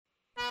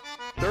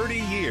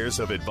years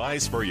of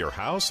advice for your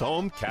house,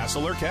 home,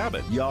 castle, or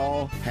cabin.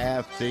 Y'all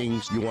have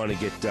things you want to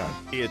get done.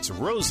 It's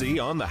Rosie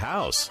on the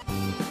House.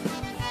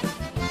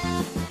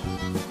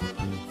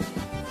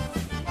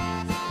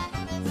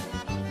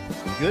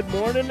 Good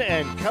morning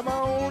and come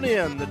on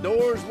in. The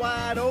door's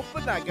wide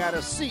open. I got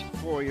a seat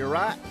for you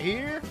right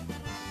here.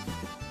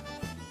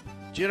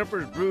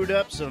 Jennifer's brewed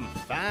up some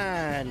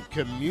fine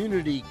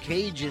community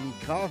Cajun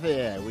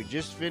coffee. We're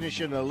just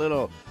finishing a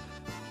little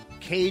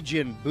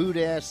Cajun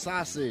boudin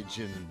sausage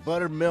and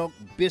buttermilk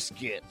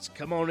biscuits.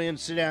 Come on in,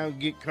 sit down, and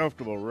get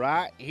comfortable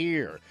right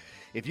here.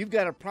 If you've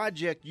got a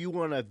project you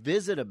want to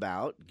visit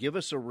about, give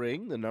us a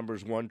ring. The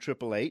number's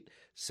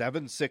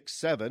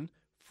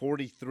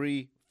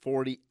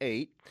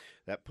 1-888-767-4348.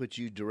 That puts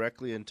you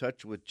directly in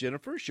touch with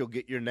Jennifer. She'll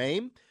get your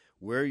name,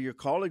 where you're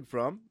calling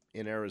from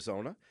in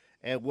Arizona,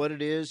 and what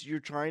it is you're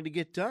trying to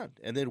get done.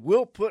 And then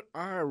we'll put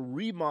our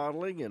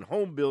remodeling and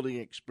home building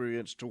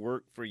experience to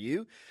work for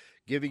you,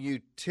 giving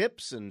you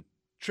tips and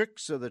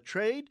tricks of the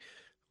trade.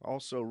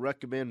 Also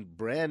recommend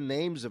brand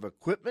names of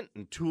equipment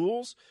and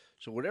tools.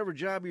 So whatever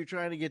job you're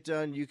trying to get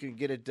done, you can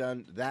get it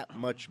done that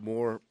much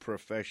more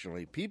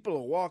professionally. People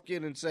will walk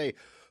in and say,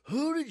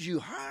 "Who did you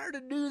hire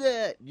to do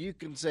that?" You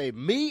can say,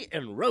 "Me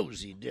and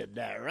Rosie did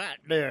that right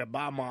there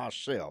by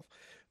myself."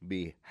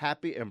 Be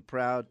happy and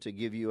proud to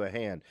give you a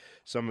hand.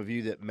 Some of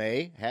you that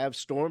may have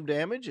storm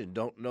damage and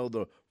don't know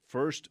the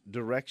first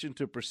direction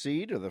to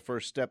proceed or the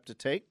first step to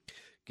take,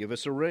 give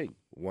us a ring,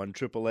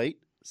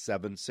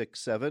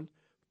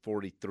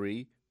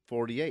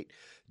 1-888-767-4348.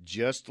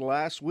 Just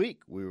last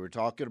week, we were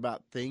talking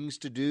about things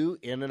to do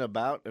in and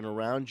about and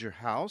around your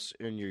house,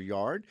 in your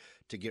yard,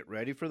 to get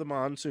ready for the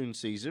monsoon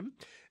season.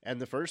 And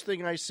the first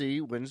thing I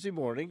see Wednesday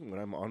morning when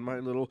I'm on my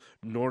little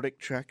Nordic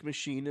track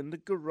machine in the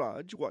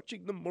garage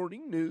watching the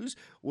morning news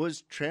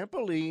was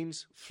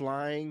trampolines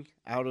flying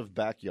out of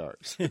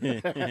backyards.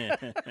 I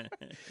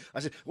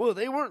said, well,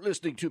 they weren't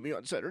listening to me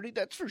on Saturday,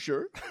 that's for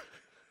sure.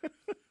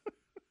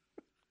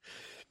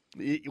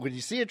 When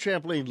you see a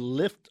trampoline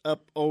lift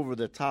up over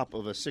the top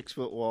of a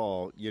 6-foot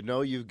wall, you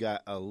know you've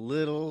got a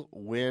little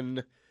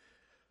wind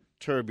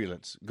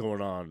turbulence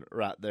going on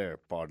right there,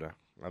 partner.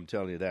 I'm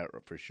telling you that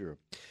for sure.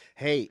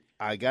 Hey,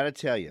 I got to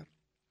tell you,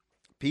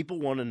 people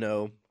want to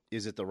know,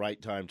 is it the right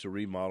time to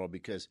remodel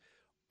because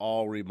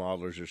all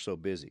remodelers are so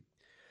busy.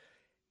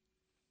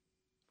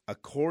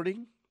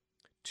 According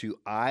to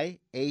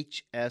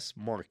IHS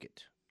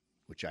Markit,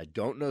 which I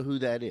don't know who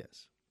that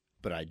is,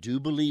 but I do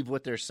believe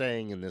what they're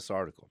saying in this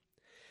article.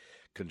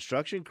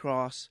 Construction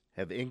costs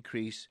have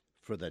increased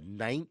for the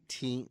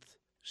 19th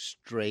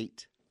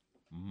straight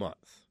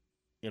month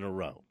in a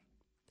row.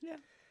 Yeah.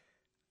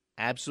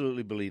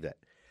 Absolutely believe that.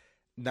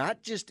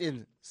 Not just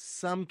in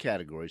some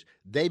categories.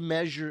 They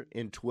measure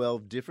in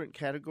 12 different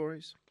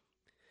categories.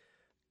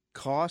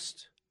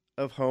 Cost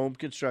of home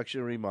construction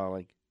and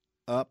remodeling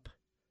up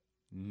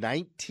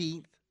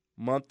 19th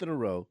month in a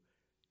row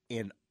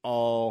in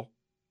all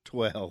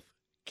 12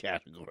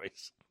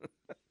 categories.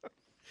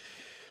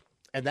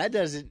 And that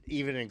doesn't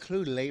even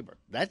include labor.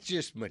 That's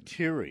just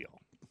material.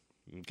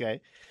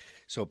 Okay?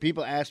 So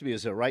people ask me,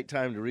 is it the right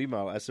time to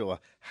remodel? I said, well,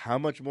 how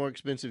much more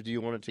expensive do you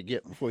want it to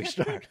get before you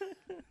start?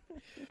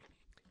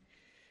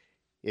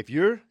 If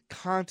you're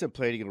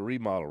contemplating a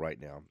remodel right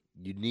now,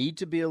 you need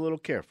to be a little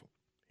careful.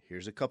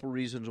 Here's a couple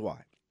reasons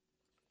why.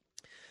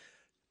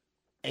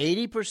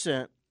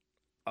 80%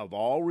 of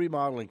all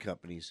remodeling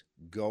companies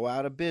go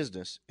out of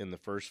business in the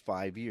first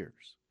 5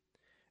 years.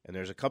 And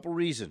there's a couple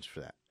reasons for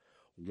that.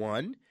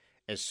 One,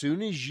 as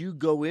soon as you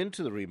go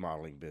into the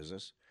remodeling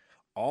business,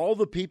 all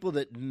the people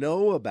that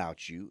know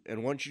about you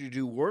and want you to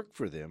do work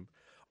for them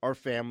are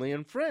family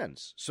and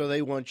friends. So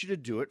they want you to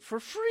do it for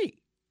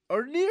free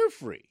or near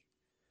free.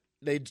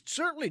 They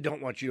certainly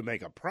don't want you to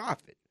make a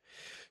profit.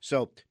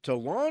 So to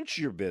launch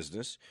your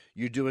business,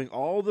 you're doing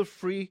all the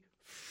free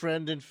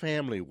friend and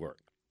family work.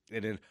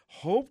 And then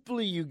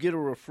hopefully you get a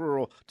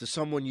referral to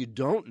someone you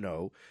don't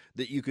know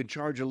that you can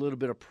charge a little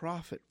bit of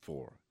profit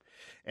for.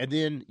 And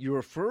then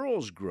your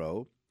referrals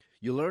grow.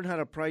 You learn how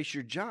to price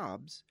your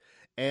jobs,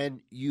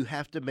 and you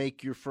have to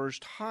make your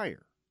first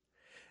hire.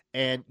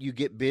 And you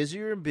get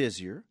busier and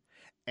busier,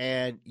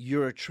 and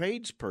you're a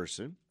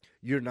tradesperson.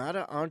 You're not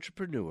an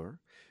entrepreneur.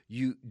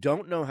 You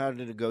don't know how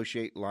to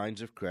negotiate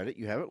lines of credit.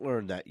 You haven't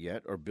learned that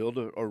yet, or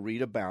or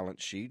read a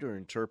balance sheet or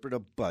interpret a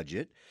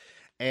budget.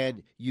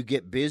 And you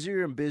get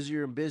busier and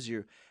busier and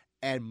busier.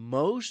 And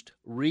most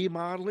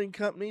remodeling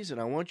companies, and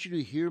I want you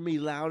to hear me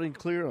loud and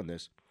clear on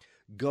this,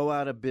 go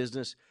out of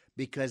business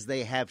because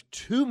they have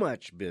too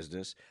much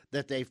business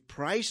that they've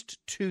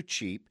priced too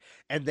cheap,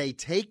 and they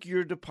take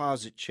your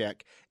deposit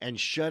check and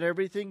shut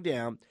everything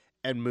down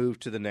and move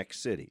to the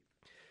next city.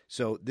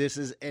 So this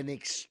is an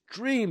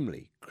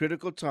extremely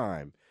critical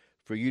time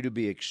for you to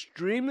be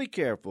extremely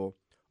careful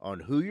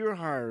on who you're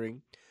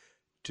hiring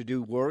to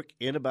do work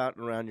in, about,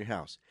 and around your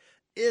house,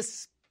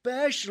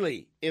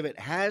 especially if it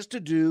has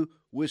to do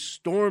with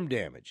storm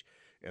damage.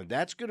 And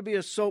that's going to be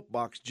a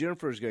soapbox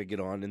Jennifer is going to get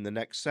on in the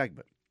next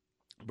segment.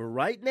 But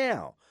right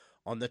now,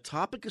 on the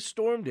topic of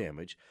storm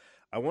damage,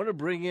 I want to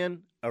bring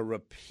in a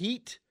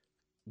repeat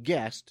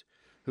guest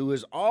who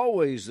is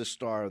always the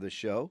star of the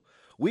show.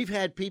 We've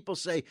had people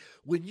say,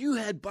 when you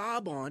had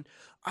Bob on,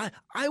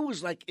 I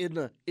was like in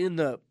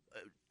the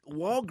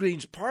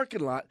Walgreens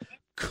parking lot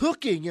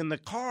cooking in the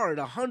car at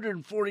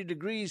 140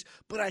 degrees,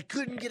 but I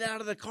couldn't get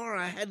out of the car.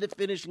 I had to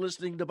finish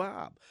listening to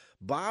Bob.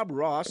 Bob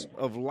Ross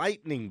of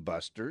Lightning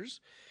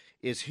Busters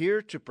is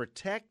here to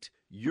protect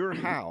your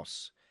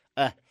house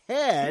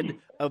ahead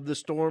of the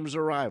storm's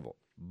arrival.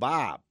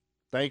 Bob,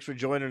 thanks for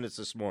joining us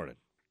this morning.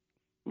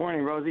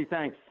 Morning, Rosie.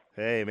 Thanks.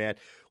 Hey, man.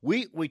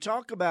 We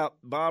talk about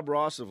Bob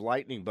Ross of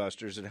Lightning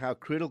Busters and how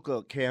critical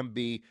it can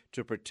be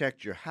to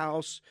protect your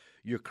house,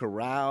 your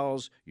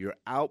corrals, your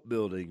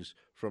outbuildings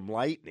from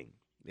lightning.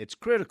 It's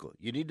critical.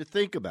 You need to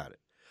think about it.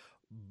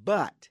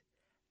 But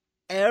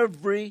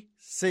every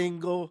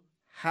single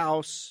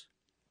house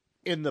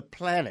in the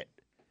planet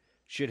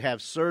should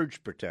have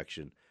surge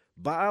protection.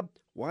 Bob,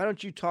 why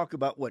don't you talk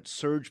about what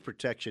surge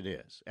protection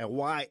is and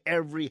why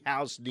every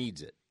house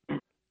needs it?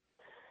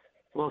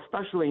 Well,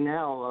 especially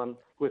now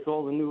with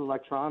all the new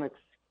electronics,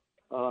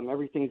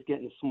 everything's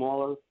getting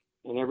smaller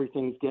and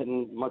everything's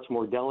getting much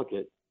more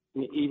delicate. I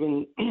mean,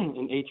 even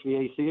in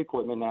HVAC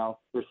equipment now,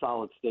 they're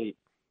solid state.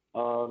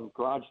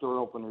 Garage door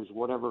openers,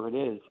 whatever it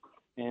is.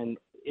 And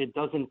it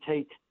doesn't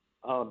take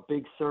a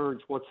big surge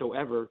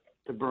whatsoever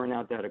to burn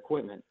out that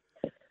equipment.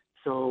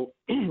 So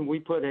we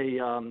put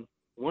a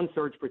one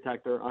surge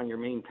protector on your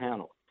main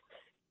panel.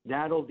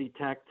 That'll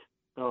detect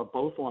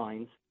both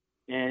lines.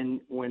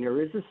 And when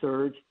there is a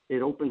surge,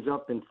 it opens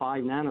up in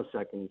 5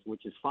 nanoseconds,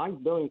 which is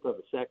 5 billionth of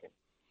a second.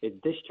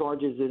 It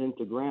discharges it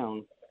into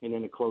ground, and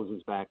then it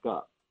closes back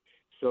up.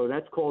 So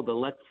that's called the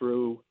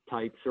let-through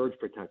type surge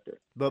protector.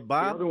 But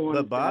Bob,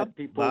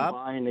 people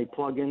buy and they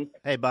plug in.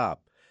 Hey, Bob,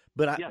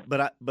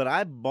 but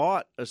I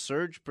bought a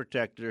surge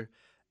protector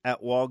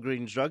at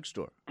Walgreens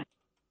drugstore.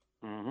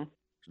 Mm-hmm.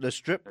 The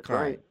strip That's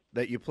kind right.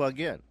 that you plug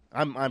in.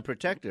 I'm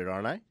protected,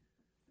 aren't I?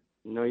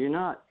 No, you're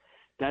not.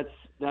 That's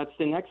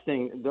the next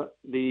thing.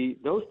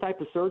 Those type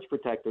of surge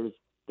protectors,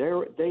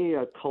 they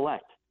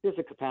collect. There's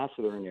a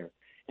capacitor in there,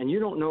 and you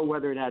don't know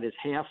whether that is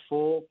half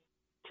full,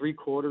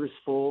 3/4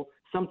 full.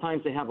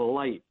 Sometimes they have a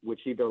light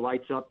which either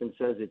lights up and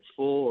says it's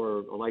full, or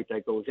a light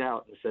that goes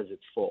out and says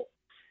it's full.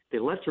 The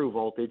let-through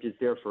voltage is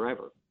there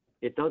forever.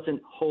 It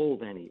doesn't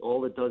hold any.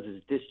 All it does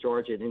is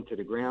discharge it into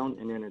the ground,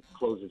 and then it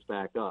closes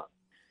back up.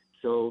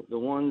 So the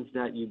ones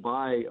that you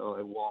buy at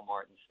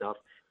Walmart and stuff,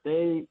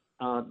 there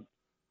are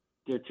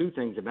two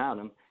things about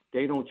them.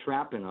 They don't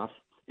trap enough,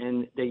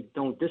 and they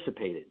don't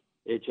dissipate it.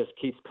 It just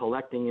keeps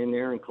collecting in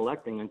there and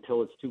collecting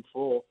until it's too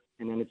full,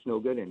 and then it's no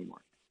good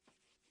anymore.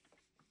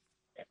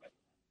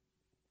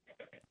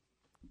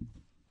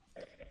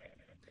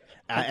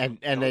 And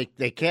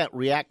they can't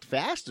react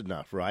fast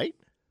enough, right?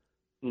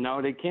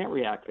 No, they can't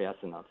react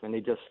fast enough, and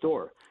they just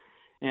store.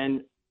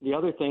 And the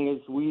other thing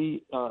is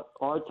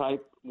our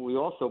type, we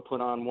also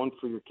put on one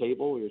for your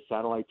cable or your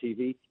satellite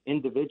TV,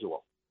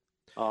 individual.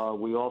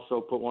 We also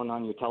put one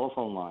on your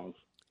telephone lines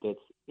that's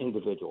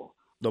individual.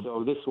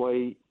 So this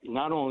way,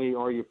 not only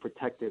are you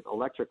protected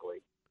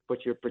electrically,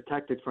 but you're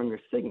protected from your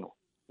signal.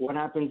 What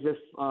happens if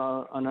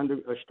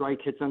a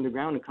strike hits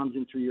underground and comes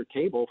in through your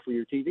cable for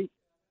your TV?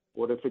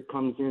 What if it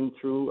comes in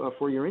through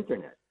for your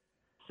internet?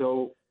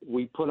 So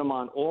we put them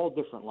on all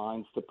different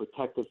lines to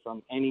protect us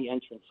from any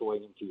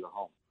entranceway into your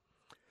home.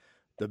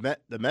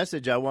 The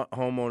message I want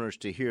homeowners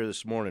to hear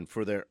this morning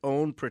for their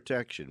own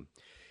protection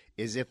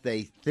is if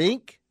they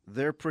think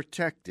they're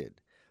protected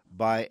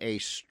by a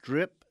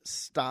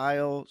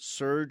strip-style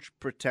surge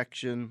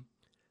protection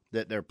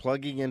that they're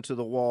plugging into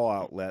the wall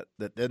outlet,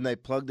 that then they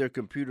plug their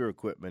computer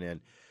equipment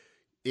in,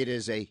 it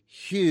is a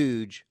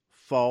huge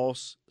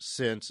false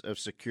sense of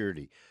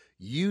security.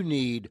 You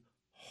need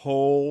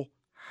whole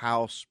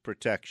house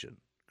protection,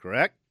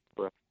 correct?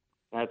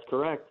 That's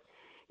correct.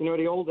 You know,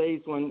 the old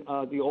days when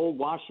the old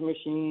washing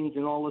machines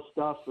and all this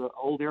stuff, the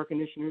old air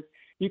conditioners,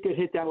 you could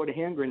hit that with a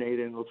hand grenade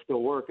and it'll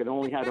still work. It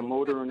only had a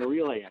motor and a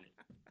relay in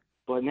it.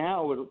 But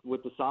now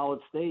with the solid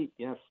state,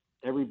 yes,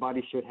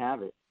 everybody should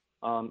have it.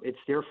 It's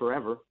there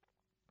forever,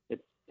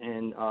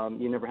 and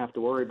you never have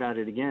to worry about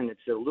it again.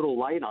 It's a little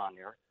light on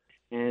there,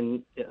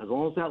 and as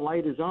long as that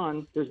light is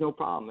on, there's no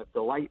problem. If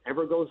the light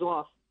ever goes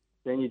off,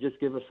 then you just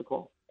give us a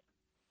call.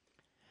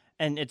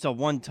 And it's a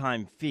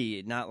one-time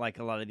fee, not like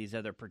a lot of these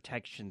other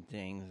protection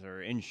things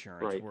or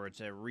insurance Right. where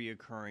it's a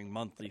reoccurring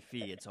monthly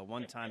fee. It's a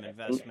one-time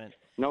investment.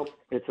 Nope,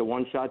 it's a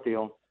one-shot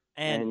deal,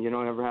 and you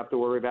don't ever have to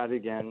worry about it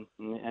again.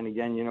 And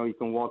again, you know, you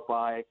can walk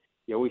by,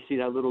 you always see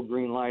that little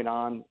green light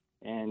on,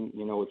 and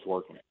you know it's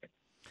working.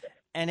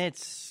 And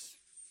it's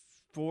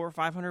 $400 or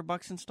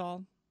 $500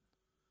 installed?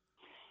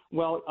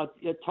 Well,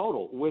 a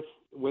total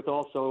with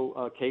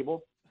also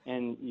cable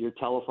and your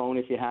telephone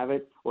if you have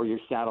it, or your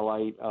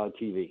satellite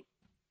TV.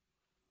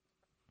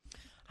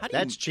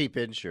 That's cheap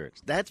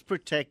insurance. That's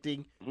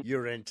protecting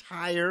your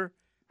entire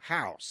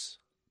house.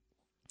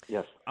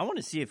 Yes. I want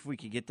to see if we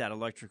could get that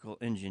electrical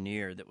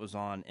engineer that was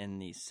on in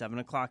the 7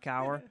 o'clock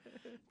hour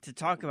to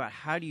talk about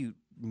how do you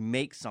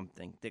make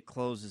something that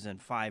closes in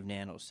 5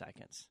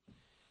 nanoseconds.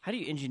 How do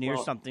you engineer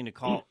something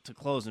to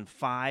close in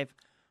 5?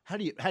 How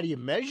do you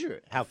measure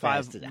it? How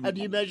fast it? How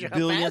do you measure how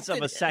billionths fast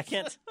of a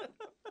second?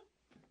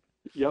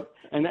 Yep,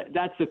 and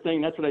that's the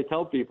thing. That's what I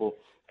tell people.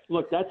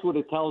 Look, that's what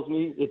it tells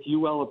me. It's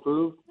UL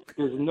approved.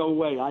 There's no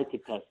way I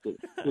could test it.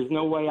 There's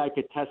no way I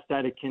could test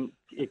that it can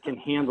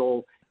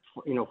handle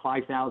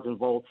 5,000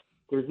 volts.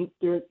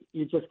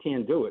 You just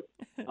can't do it.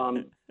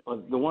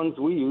 The ones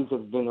we use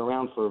have been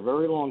around for a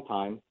very long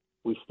time.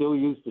 We still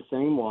use the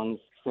same ones,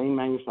 same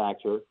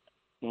manufacturer,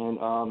 and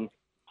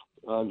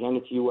again,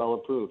 it's UL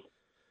approved.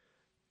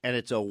 And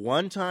it's a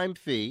one-time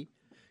fee.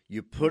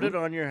 You put it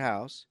on your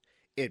house.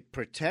 It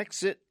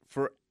protects it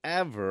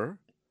forever.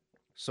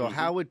 So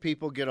how would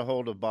people get a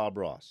hold of Bob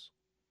Ross?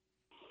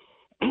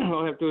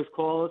 All you have to do is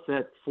call us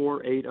at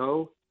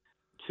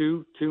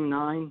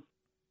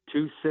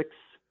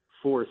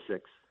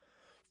 480-229-2646.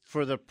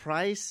 For the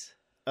price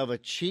of a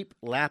cheap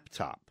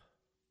laptop,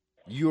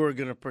 you are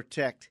going to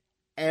protect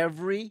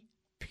every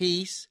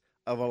piece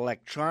of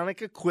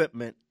electronic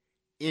equipment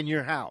in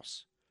your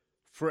house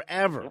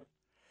forever. Yep.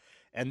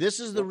 And this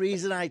is the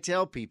reason I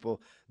tell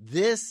people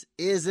this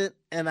isn't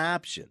an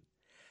option.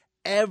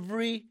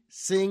 Every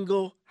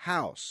single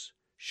house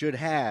should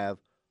have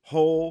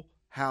whole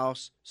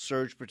house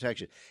surge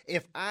protection.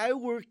 If I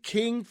were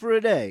king for a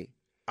day,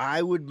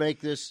 I would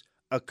make this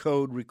a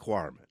code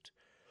requirement.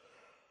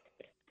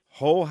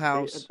 Whole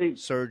house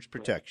surge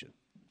protection.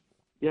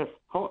 Yes,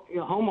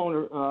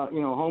 homeowner,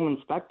 home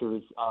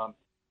inspectors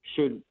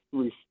should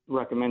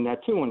recommend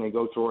that too when they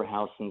go to our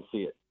house and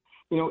see it.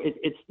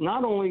 It's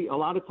not only a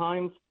lot of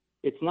times.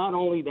 It's not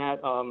only that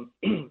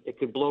it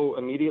could blow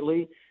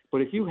immediately,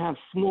 but if you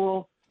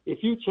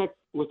check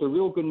with a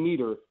real good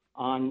meter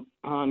on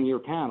your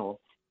panel,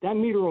 that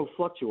meter will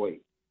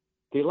fluctuate.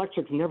 The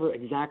electric's never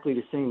exactly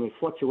the same. It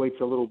fluctuates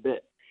a little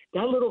bit.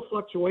 That little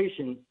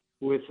fluctuation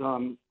with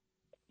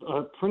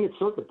printed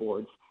circuit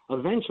boards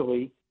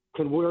eventually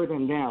could wear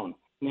them down.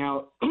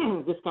 Now,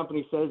 this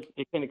company says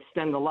it can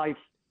extend the life.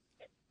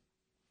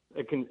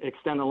 It can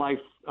extend the life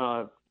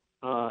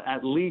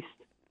at least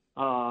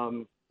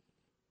 5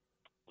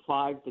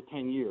 to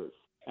 10 years,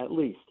 at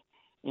least.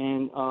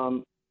 And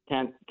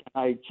can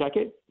I check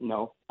it?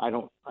 No, I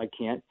don't. I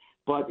can't.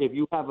 But if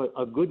you have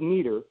a good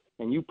meter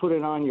and you put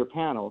it on your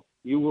panel,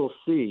 you will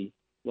see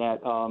that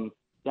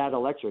that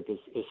electric is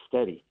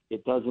steady.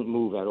 It doesn't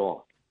move at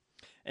all.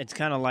 It's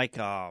kind of like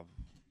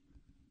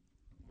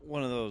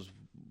one of those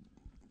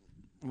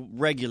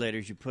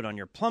regulators you put on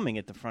your plumbing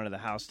at the front of the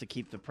house to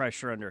keep the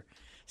pressure under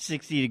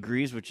 60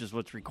 degrees, which is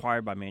what's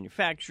required by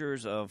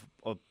manufacturers of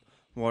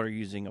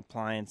water-using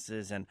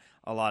appliances. And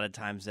a lot of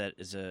times that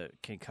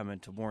can come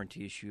into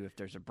warranty issue if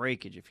there's a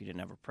breakage if you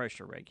didn't have a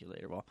pressure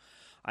regulator. Well,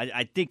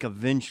 I think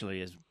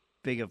eventually, as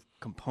big a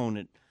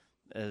component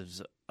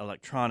as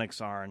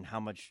electronics are and how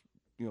much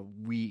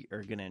we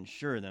are going to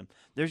insure them,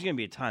 there's going to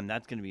be a time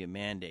that's going to be a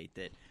mandate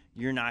that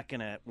we're not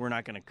going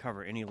to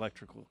cover any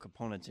electrical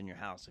components in your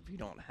house if you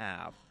don't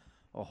have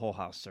a whole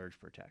house surge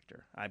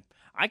protector.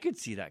 I could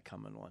see that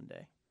coming one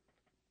day.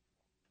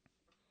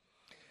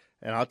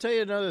 And I'll tell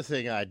you another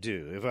thing I'd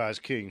do if I was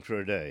king for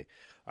a day.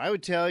 I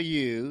would tell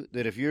you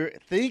that if you're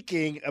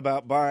thinking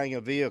about buying a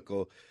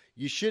vehicle,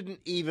 you shouldn't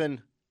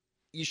even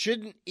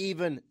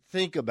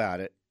think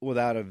about it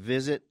without a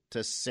visit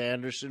to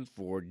Sanderson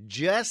Ford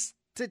just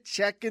to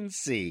check and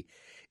see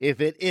if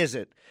it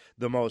isn't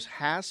the most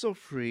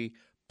hassle-free,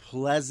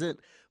 pleasant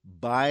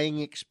buying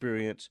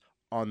experience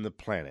on the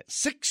planet.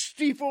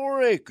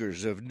 64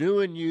 acres of new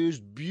and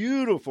used,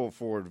 beautiful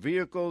Ford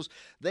vehicles.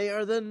 They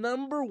are the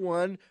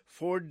 #1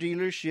 Ford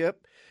dealership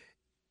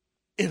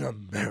in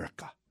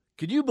America.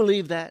 Can you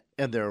believe that?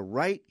 And they're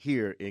right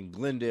here in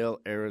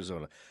Glendale,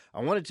 Arizona.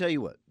 I want to tell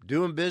you what,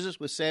 doing business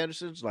with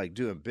Sanderson's like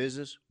doing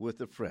business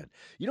with a friend.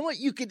 You know what?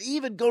 You can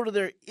even go to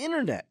their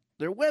internet,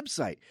 their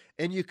website,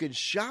 and you can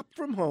shop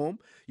from home,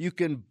 you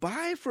can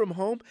buy from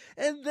home,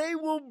 and they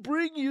will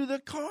bring you the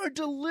car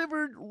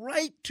delivered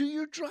right to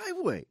your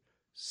driveway.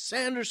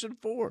 Sanderson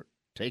Ford.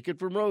 Take it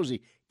from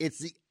Rosie. It's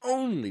the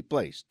only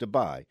place to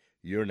buy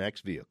your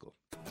next vehicle.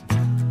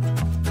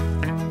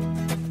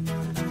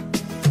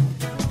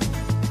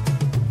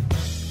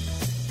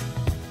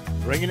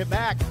 Bringing it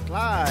back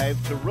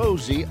live to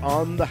Rosie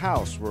on the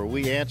House, where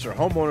we answer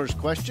homeowners'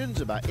 questions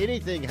about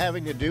anything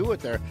having to do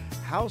with their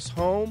house,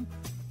 home,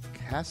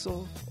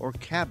 castle, or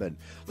cabin.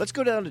 Let's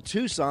go down to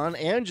Tucson.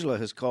 Angela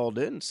has called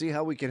in and see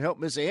how we can help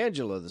Miss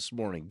Angela this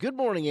morning. Good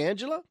morning,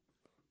 Angela.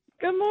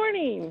 Good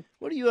morning.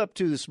 What are you up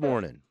to this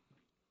morning?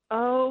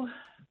 Oh,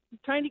 I'm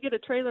trying to get a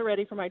trailer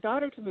ready for my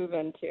daughter to move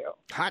into.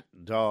 Hot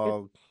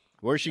dog.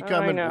 Where's she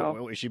coming? I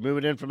know. Is she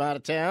moving in from out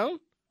of town?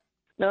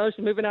 No,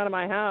 she's moving out of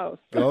my house.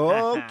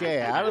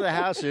 Okay, out of the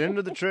house and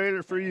into the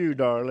trailer for you,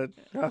 darling.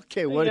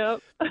 Okay, what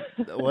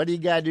do you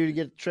got to do to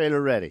get the trailer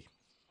ready?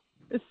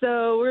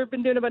 So we've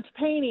been doing a bunch of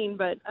painting,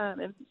 but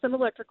and some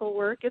electrical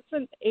work. It's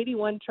an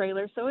 81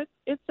 trailer, so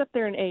it's up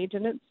there in age,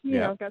 and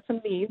it's got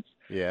some needs.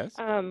 Yes.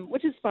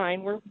 Which is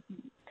fine. We're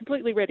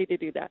completely ready to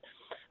do that.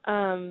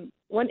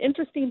 One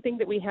interesting thing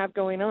that we have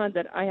going on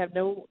that I have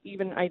no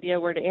even idea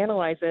where to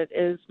analyze it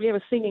is we have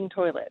a singing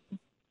toilet.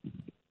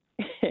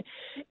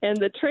 And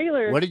the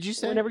trailer. What did you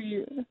say? Whenever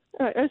you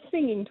a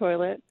singing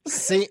toilet.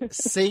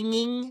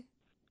 Singing?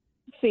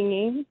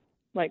 Singing,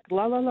 like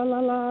la la la la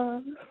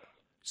la.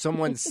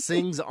 Someone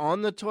sings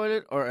on the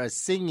toilet or a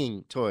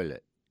singing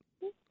toilet?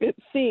 It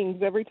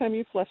sings every time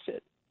you flush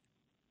it.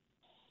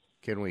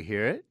 Can we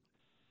hear it?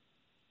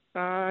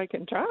 I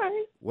can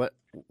try. What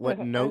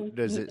note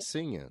does it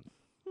sing in?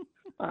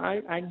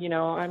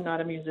 I'm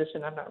not a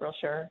musician. I'm not real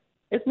sure.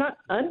 It's not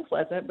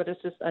unpleasant, but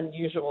it's just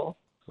unusual.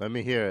 Let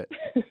me hear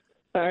it.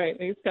 All right,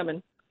 he's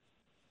coming.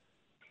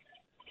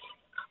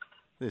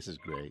 This is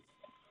great.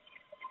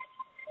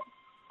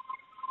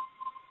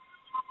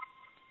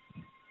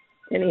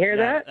 Can you hear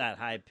that? That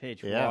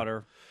high-pitched Yeah.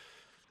 water.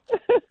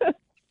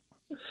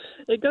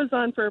 It goes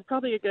on for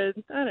probably a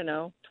good,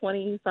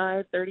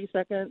 25, 30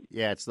 seconds.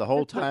 Yeah, it's the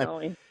whole It's still time.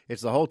 going.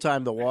 It's the whole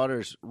time the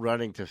water's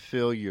running to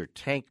fill your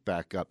tank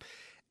back up.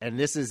 And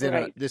this is in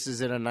Right.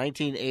 a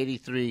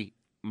 1983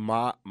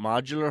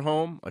 modular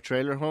home, a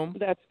trailer home.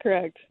 That's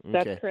correct. Okay.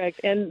 That's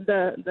correct. And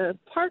the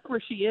park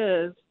where she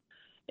is,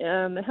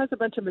 it has a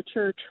bunch of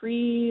mature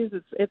trees.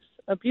 It's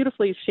a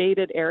beautifully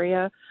shaded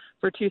area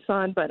for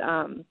Tucson, but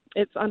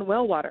it's on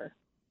well water.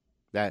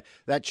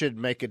 That should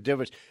make a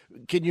difference.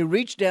 Can you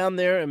reach down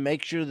there and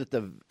make sure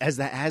that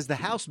has the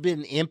house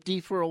been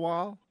empty for a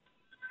while?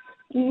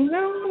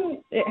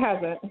 No, it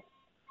hasn't.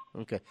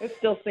 Okay. It's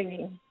still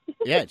singing.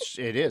 Yeah,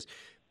 it is.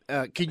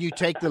 Can you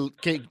take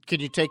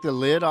the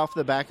lid off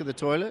the back of the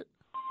toilet?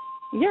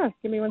 Yeah,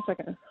 give me 1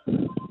 second.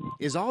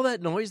 Is all that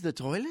noise the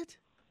toilet?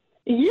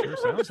 Yeah. Sure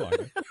sounds like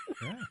it.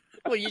 Yeah.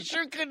 Well, you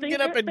sure couldn't Thank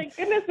get up and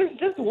goodness there's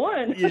just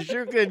one. you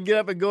sure couldn't get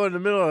up and go in the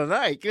middle of the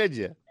night, could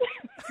you?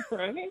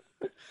 Right?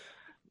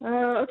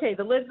 Okay,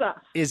 the lid's off.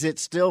 Is it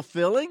still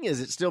filling?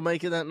 Is it still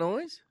making that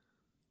noise?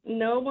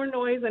 No more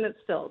noise, and it's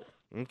filled.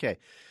 Okay.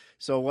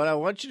 So what I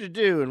want you to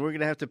do, and we're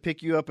going to have to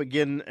pick you up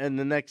again in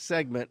the next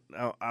segment,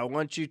 I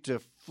want you to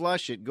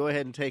flush it. Go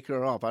ahead and take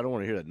her off. I don't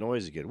want to hear that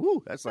noise again.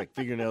 Woo, that's like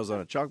fingernails on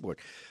a chalkboard.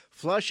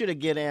 Flush it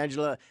again,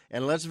 Angela,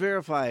 and let's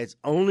verify it's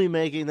only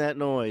making that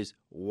noise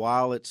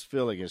while it's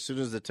filling. As soon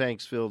as the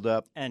tank's filled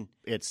up, And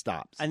it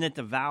stops. and that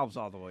the valve's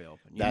all the way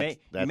open. You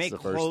That's may the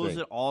first close thing.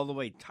 it all the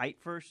way tight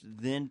first,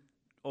 then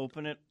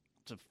open it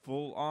to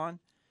full on,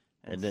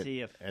 and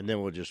see if and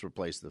then we'll just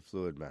replace the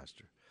fluid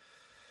master.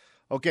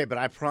 Okay, but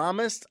I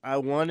promised I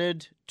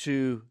wanted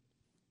to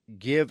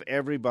give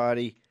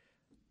everybody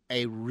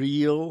a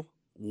real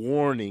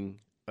warning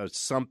of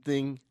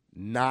something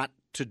not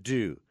to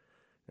do.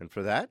 And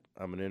for that,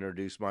 I'm going to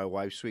introduce my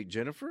wife, Sweet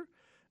Jennifer,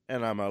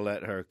 and I'm going to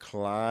let her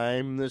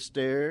climb the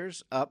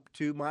stairs up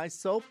to my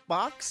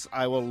soapbox.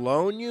 I will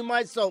loan you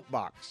my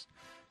soapbox.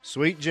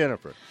 Sweet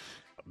Jennifer.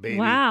 Baby,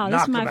 Wow, this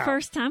knock is my 'em out.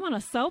 first time on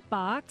a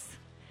soapbox.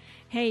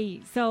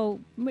 Hey, so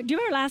do you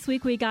remember last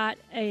week we got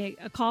a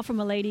call from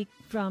a lady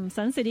from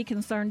Sun City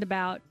concerned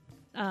about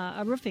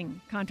a roofing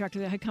contractor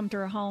that had come to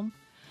her home?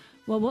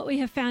 Well, what we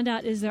have found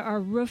out is there are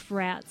roof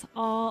rats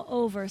all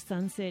over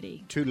Sun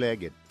City.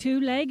 Two-legged.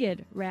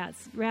 Two-legged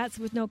rats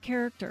with no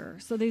character.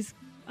 So these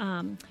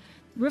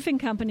roofing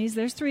companies,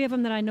 there's 3 of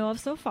them that I know of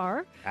so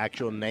far.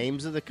 Actual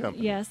names of the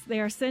company. Yes, they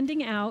are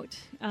sending out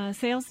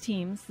sales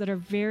teams that are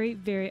very,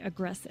 very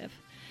aggressive.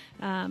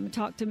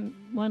 Talked to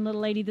one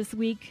little lady this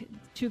week.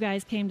 2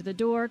 guys came to the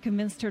door,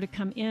 convinced her to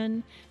come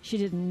in. She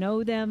didn't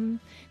know them.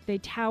 They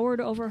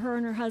towered over her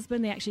and her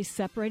husband. They actually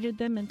separated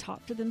them and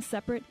talked to them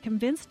separate,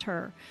 convinced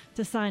her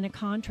to sign a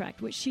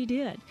contract, which she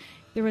did.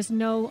 There was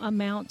no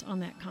amount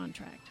on that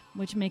contract,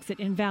 which makes it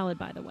invalid,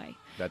 by the way.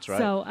 That's right.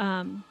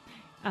 So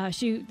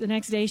the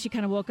next day she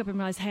kind of woke up and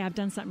realized, hey, I've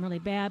done something really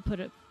bad,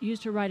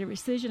 used her right of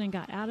rescission and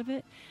got out of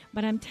it.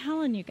 But I'm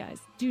telling you guys,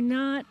 do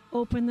not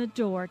open the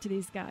door to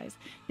these guys.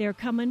 They're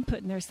coming,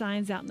 putting their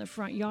signs out in the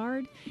front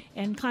yard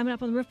and climbing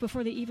up on the roof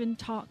before they even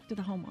talk to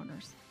the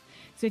homeowners.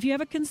 So if you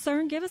have a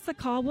concern, give us a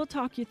call. We'll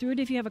talk you through it.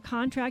 If you have a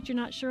contract you're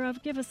not sure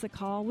of, give us a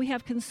call. We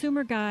have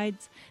consumer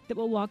guides that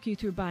will walk you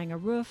through buying a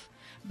roof,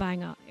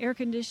 buying air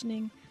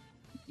conditioning.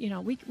 You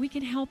know, we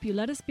can help you.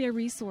 Let us be a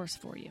resource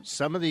for you.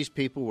 Some of these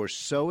people were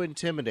so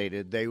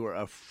intimidated, they were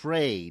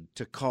afraid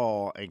to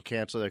call and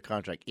cancel their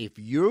contract. If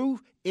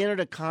you entered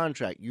a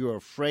contract you're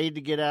afraid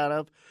to get out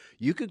of,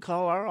 you can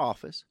call our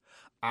office.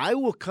 I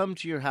will come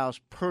to your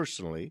house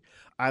personally.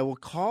 I will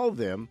call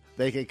them.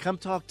 They can come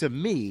talk to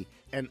me,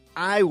 and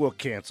I will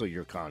cancel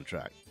your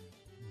contract.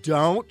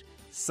 Don't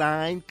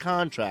sign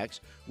contracts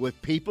with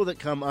people that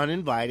come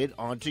uninvited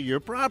onto your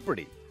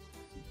property.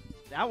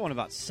 that one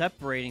about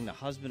separating the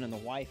husband and the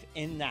wife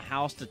in the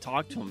house to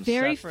talk to them.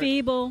 Very separate.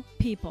 feeble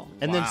people.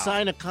 And then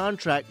sign a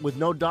contract with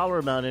no dollar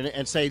amount in it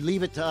and say,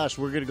 leave it to us.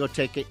 We're going to go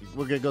take it.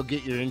 We're going to go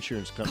get your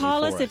insurance company.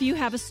 Call us for it. if you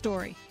have a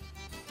story.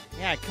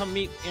 Yeah, come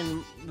meet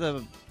in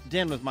the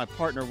den with my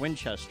partner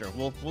Winchester.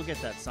 We'll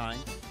get that signed.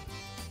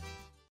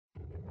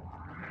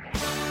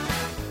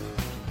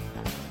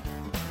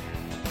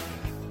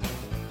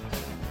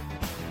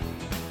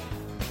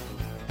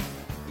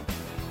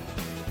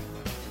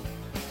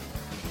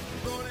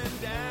 Rolling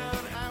down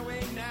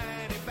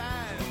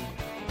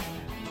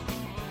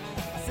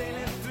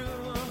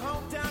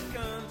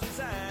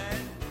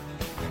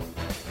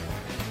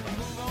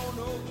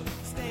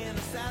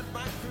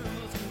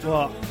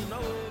Well,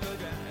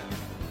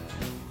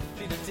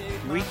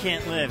 we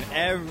can't live.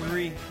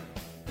 Every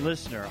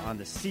listener on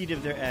the seat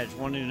of their edge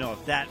wanting to know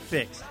if that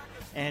fixed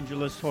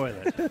Angela's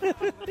toilet.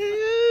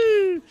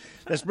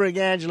 Let's bring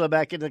Angela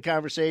back into the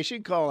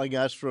conversation, calling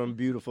us from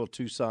beautiful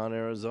Tucson,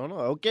 Arizona.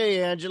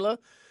 Okay, Angela,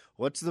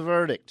 what's the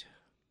verdict?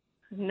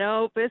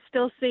 Nope, it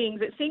still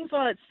sings. It sings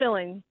while it's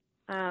filling.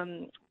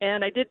 And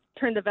I did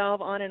turn the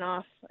valve on and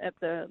off at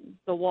the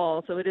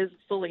wall, so it is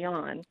fully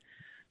on.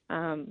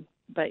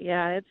 But,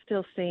 yeah, it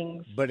still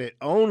sings. But it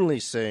only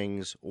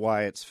sings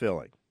while it's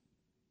filling.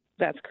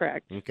 That's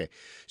correct. Okay.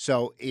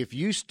 So if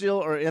you still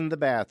are in the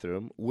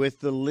bathroom with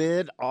the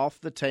lid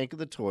off the tank of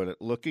the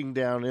toilet, looking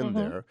down in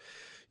there,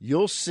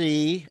 you'll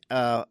see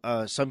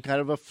some kind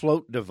of a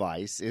float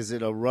device. Is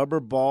it a rubber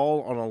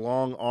ball on a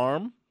long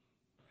arm?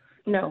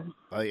 No.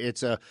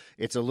 It's a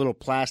little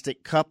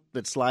plastic cup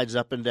that slides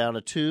up and down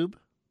a tube?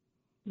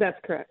 That's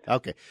correct.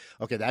 Okay.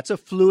 Okay, that's a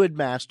Fluid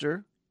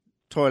Master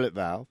toilet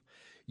valve.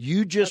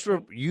 You just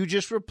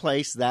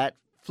replace that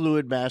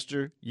Fluid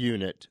Master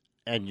unit,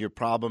 and your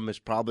problem is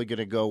probably going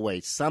to go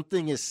away.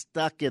 Something is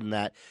stuck in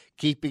that,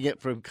 keeping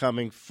it from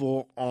coming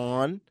full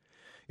on.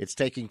 It's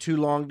taking too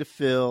long to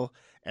fill,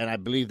 and I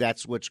believe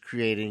that's what's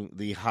creating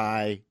the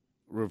high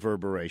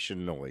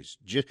reverberation noise.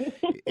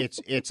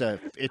 It's a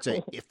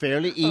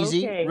fairly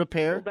easy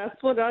repair. Well,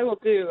 that's what I will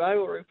do. I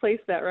will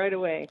replace that right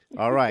away.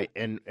 All right,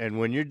 and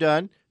when you're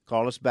done,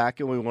 call us back,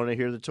 and we want to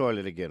hear the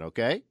toilet again.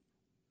 Okay.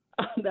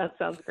 That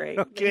sounds great.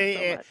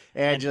 Okay, so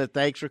Angela,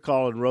 thanks for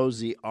calling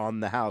Rosie on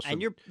the house.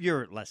 And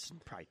you're less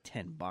than probably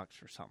 $10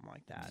 or something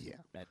like that. Yeah.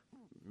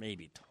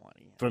 Maybe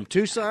 20. From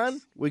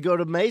Tucson, we go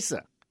to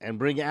Mesa and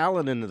bring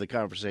Alan into the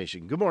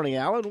conversation. Good morning,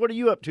 Alan. What are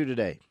you up to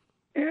today?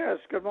 Yes,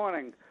 good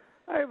morning.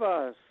 I have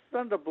a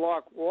cinder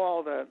block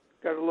wall that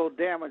got a little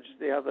damaged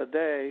the other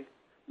day,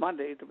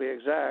 Monday to be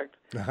exact.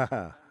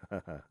 The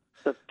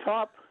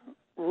top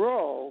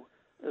row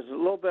is a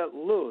little bit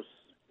loose,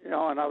 and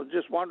I was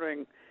just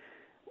wondering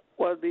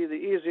what would be the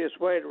easiest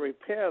way to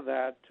repair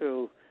that,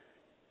 to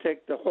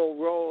take the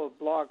whole row of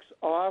blocks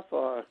off,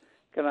 or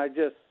can I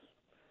just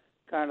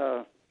kind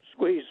of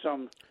squeeze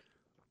some?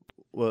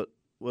 Well,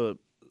 did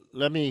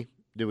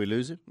we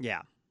lose it?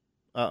 Yeah.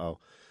 Uh-oh.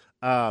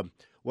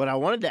 What I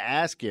wanted to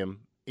ask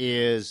him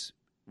is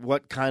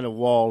what kind of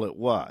wall it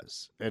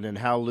was and then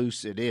how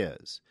loose it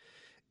is.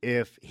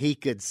 If he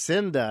could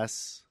send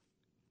us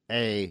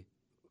a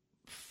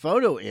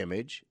photo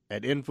image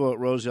at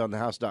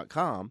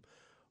info@rosieonthehouse.com,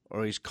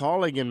 or he's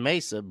calling in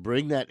Mesa,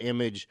 bring that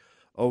image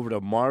over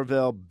to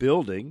Marvell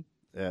Building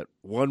at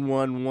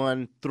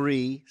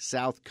 1113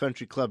 South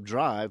Country Club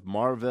Drive,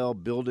 Marvell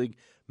Building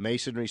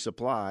Masonry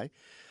Supply.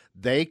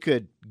 They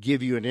could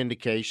give you an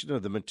indication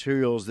of the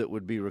materials that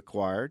would be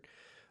required.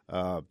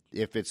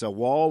 If it's a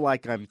wall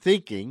like I'm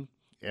thinking,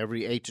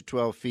 every 8 to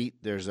 12 feet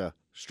there's a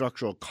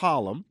structural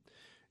column,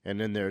 and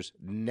then there's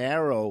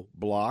narrow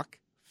block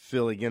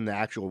filling in the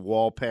actual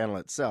wall panel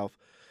itself.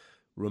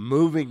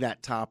 Removing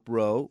that top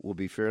row will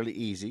be fairly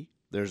easy.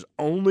 There's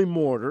only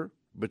mortar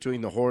between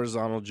the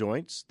horizontal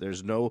joints.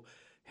 There's no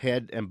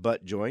head and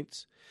butt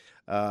joints.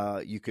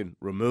 You can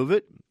remove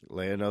it,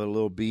 lay another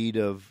little bead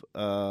of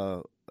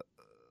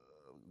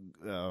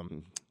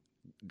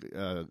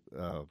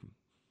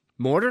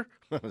mortar.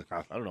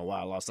 I don't know why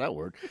I lost that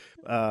word.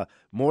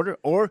 Mortar,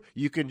 or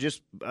you can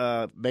just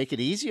make it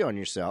easy on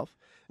yourself.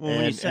 Well,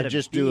 when you said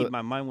just do it,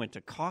 my mind went to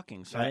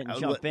caulking, so I didn't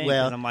jump in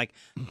because I'm like,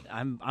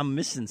 I'm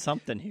missing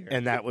something here.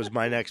 And that was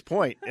my next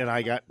point, and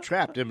I got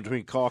trapped in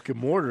between caulk and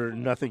mortar,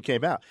 and nothing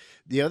came out.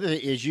 The other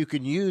thing is you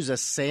can use a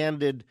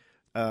sanded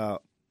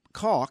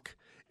caulk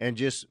and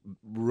just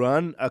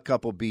run a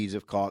couple beads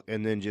of caulk,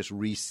 and then just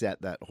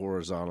reset that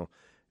horizontal,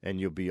 and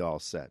you'll be all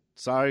set.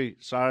 Sorry,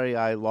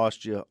 I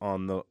lost you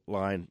on the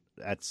line.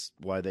 That's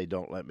why they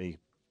don't let me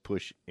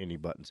push any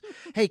buttons.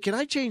 Hey, can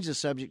I change the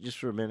subject just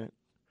for a minute?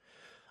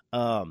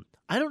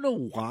 I don't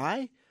know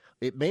why.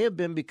 It may have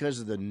been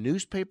because of the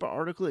newspaper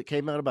article that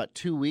came out about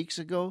 2 weeks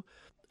ago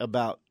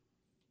about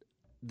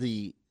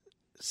the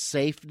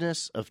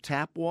safeness of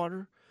tap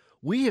water.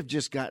 We have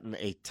just gotten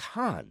a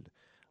ton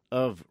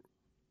of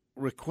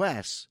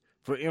requests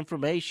for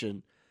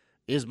information.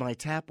 Is my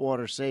tap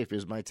water safe?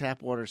 Is my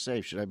tap water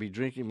safe? Should I be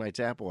drinking my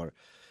tap water?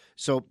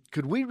 So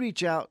could we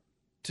reach out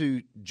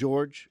to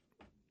George?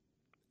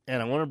 And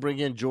I want to bring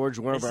in George.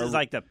 This is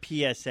like the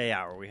PSA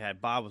hour. We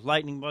had Bob with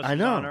lightning bugs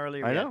on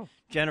earlier. I know.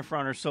 Jennifer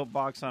on her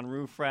soapbox on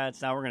roof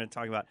rats. Now we're going to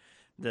talk about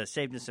the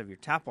safeness of your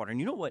tap water. And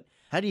you know what?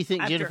 How do you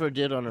think Jennifer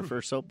did on her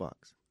first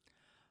soapbox?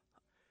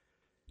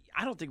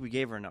 I don't think we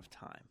gave her enough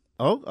time.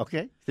 Oh,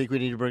 okay. Think we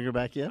need to bring her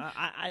back in?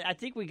 I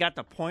think we got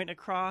the point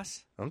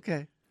across.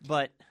 Okay.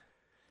 But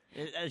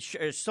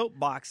a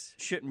soapbox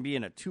shouldn't be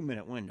in a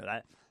 2-minute window.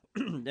 That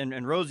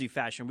in Rosie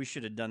fashion, we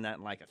should have done that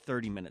in like a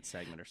 30-minute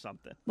segment or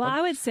something. Well, I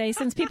would say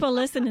since people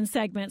listen in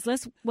segments,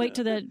 let's wait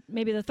to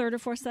maybe the third or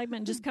fourth segment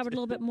and just cover it a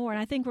little bit more.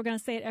 And I think we're going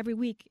to say it every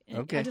week.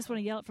 Okay. I just want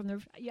to yell it from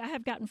the. I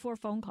have gotten 4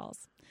 phone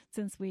calls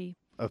since we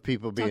of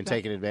people being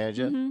taken advantage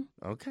of.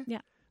 Mm-hmm. Okay.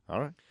 Yeah.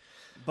 All right.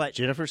 But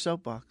Jennifer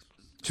soapbox.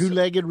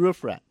 Two-legged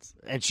roof rats.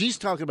 And she's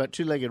talking about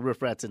two-legged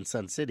roof rats in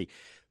Sun City.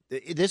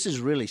 This is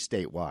really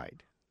statewide.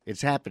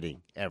 It's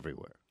happening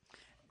everywhere.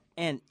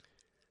 And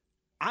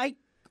I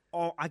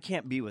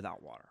can't be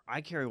without water.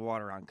 I carry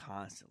water around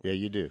constantly. Yeah,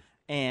 you do.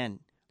 And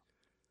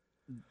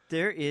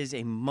there is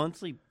a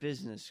monthly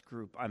business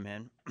group I'm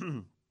in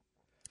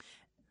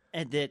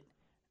and that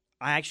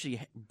I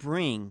actually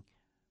bring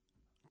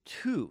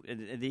two.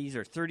 These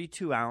are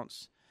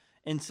 32-ounce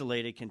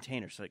insulated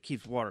containers, so it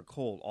keeps water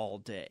cold all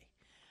day.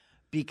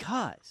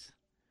 Because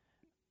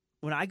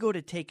when I go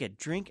to take a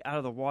drink out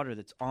of the water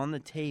that's on the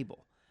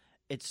table,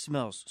 it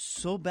smells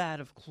so bad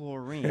of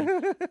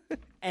chlorine,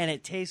 and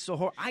it tastes so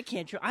horrible. I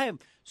can't. I am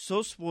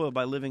so spoiled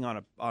by living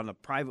on a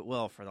private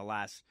well for the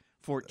last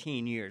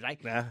 14 years.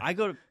 I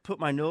go to put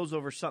my nose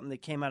over something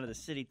that came out of the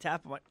city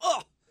tap. I'm like,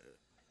 oh.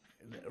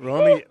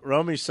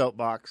 Romy's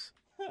soapbox.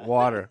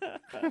 Water.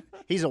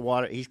 He's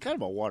kind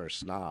of a water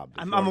snob.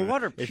 I'm a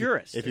water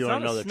purist. If you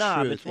want to know the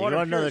truth. If you want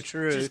to know the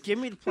truth, just give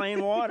me the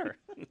plain water.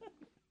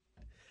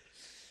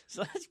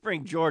 So let's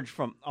bring George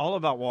from All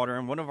About Water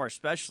and one of our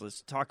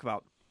specialists to talk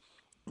about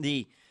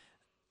the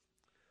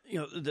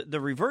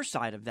reverse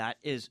side of that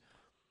is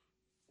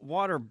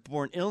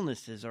waterborne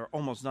illnesses are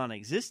almost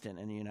non-existent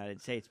in the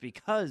United States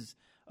because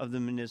of the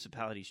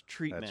municipality's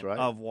treatment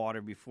of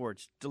water before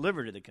it's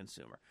delivered to the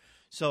consumer.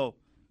 So,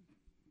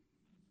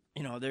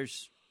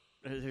 there's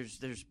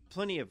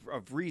plenty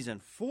of reason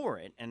for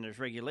it, and there's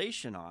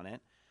regulation on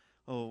it.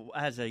 Oh,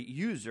 as a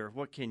user,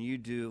 what can you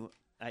do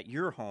at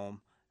your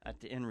home at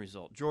the end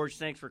result? George,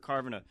 thanks for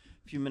carving a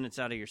few minutes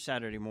out of your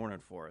Saturday morning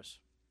for us.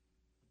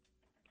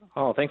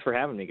 Oh, thanks for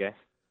having me, guys.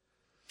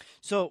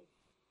 So,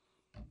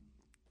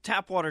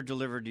 tap water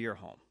delivered to your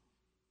home.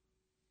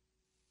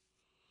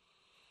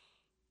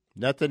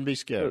 Nothing to be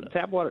scared of.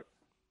 Tap water,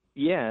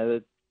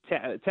 the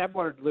tap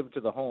water delivered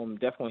to the home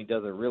definitely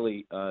does a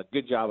really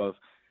good job of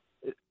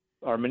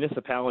our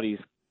municipalities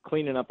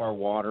cleaning up our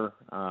water,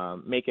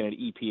 making it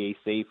EPA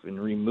safe, and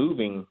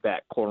removing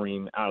that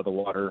chlorine out of the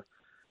water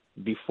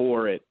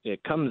before it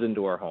comes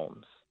into our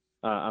homes.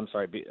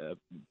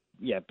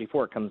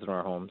 Before it comes into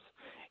our homes.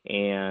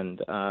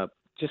 And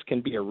just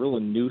can be a real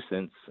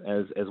nuisance,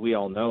 as we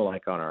all know,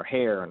 like on our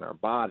hair and our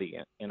body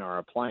and our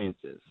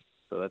appliances.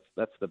 So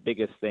that's the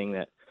biggest thing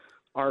that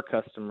our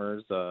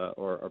customers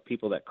or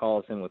people that call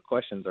us in with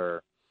questions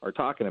are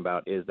talking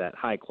about is that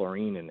high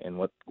chlorine and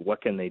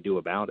what can they do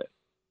about it.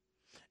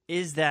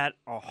 Is that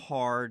a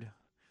hard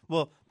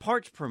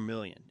parts per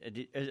million?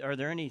 Are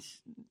there any?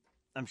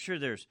 I'm sure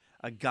there's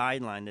a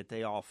guideline that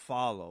they all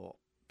follow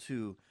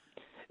to.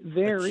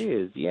 There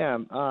is, yeah.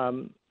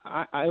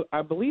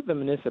 I believe the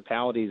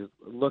municipalities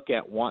look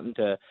at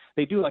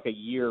they do like a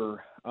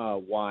year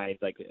wide,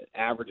 like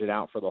average it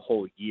out for the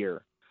whole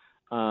year.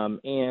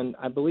 And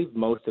I believe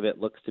most of it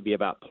looks to be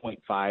about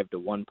 0.5 to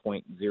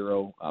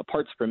 1.0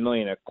 parts per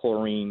million of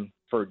chlorine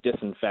for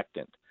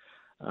disinfectant.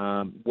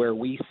 Where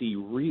we see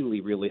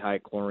really, really high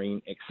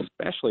chlorine,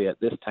 especially at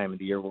this time of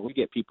the year, where we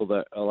get people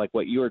that, like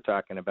what you were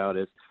talking about,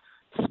 is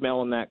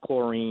smelling that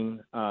chlorine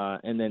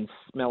and then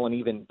smelling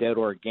even dead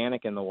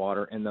organic in the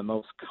water. And the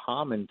most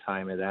common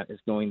time of that is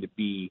going to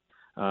be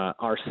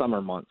our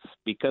summer months,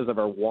 because of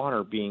our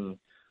water being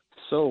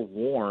so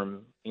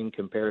warm in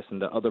comparison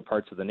to other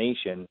parts of the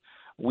nation.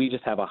 We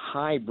just have a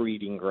high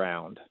breeding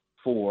ground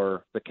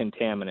for the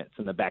contaminants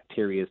and the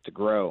bacteria to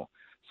grow.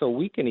 So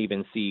we can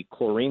even see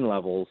chlorine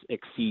levels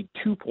exceed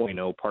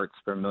 2.0 parts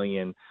per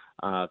million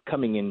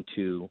coming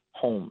into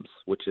homes,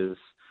 which is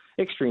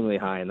extremely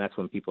high, and that's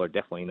when people are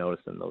definitely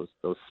noticing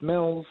those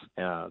smells,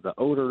 the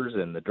odors,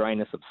 and the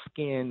dryness of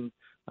skin,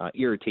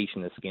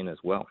 irritation of skin as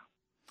well.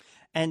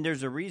 And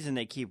there's a reason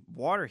they keep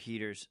water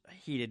heaters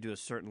heated to a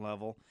certain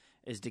level,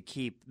 is to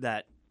keep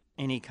that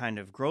any kind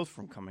of growth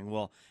from coming.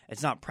 Well,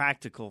 it's not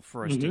practical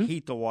for us to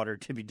heat the water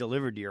to be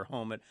delivered to your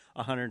home at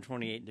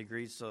 128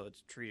 degrees, so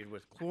it's treated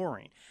with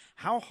chlorine.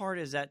 How hard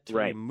is that to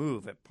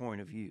remove at point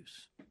of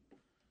use?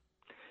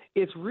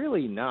 It's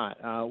really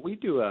not. We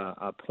do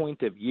a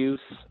point of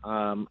use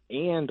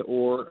and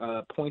or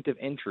a point of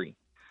entry.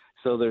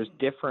 So there's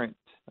different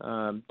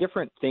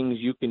things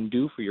you can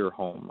do for your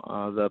home.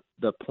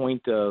 The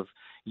point of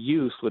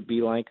use would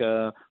be like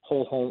a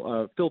whole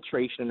home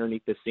filtration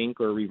underneath the sink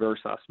or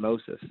reverse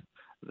osmosis.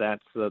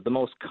 That's the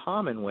most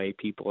common way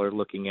people are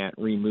looking at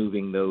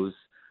removing those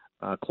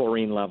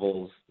chlorine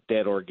levels,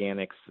 dead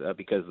organics,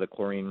 because of the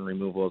chlorine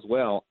removal as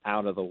well,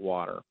 out of the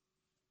water.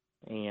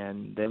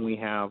 And then we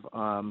have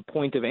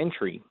point of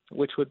entry,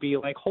 which would be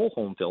like whole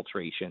home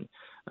filtration.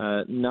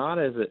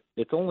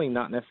 It's only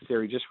not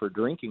necessary just for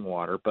drinking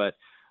water, but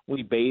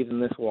we bathe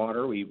in this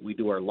water. We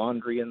do our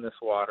laundry in this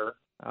water.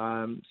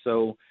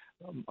 So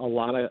a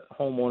lot of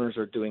homeowners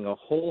are doing a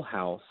whole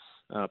house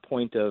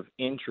point of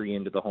entry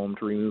into the home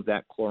to remove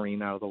that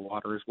chlorine out of the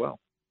water as well.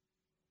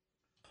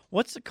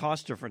 What's the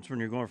cost difference when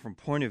you're going from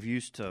point of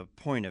use to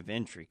point of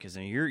entry? Because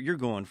you're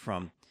going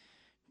from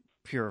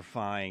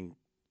purifying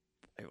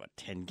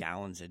 10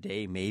 gallons a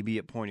day, maybe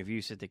at point of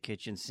use at the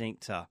kitchen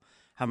sink, to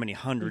how many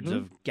hundreds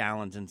of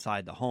gallons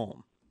inside the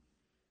home?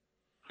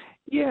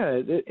 Yeah,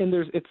 and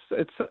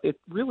it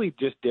really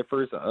just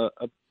differs,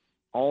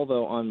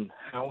 although on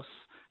how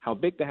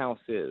big the house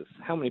is,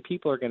 how many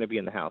people are going to be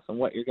in the house, and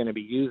what you're going to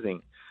be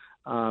using.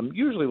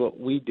 Usually what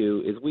we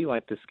do is we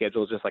like to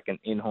schedule just like an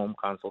in-home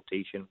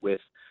consultation with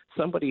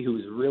somebody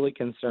who's really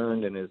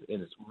concerned and is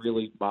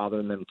really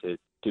bothering them to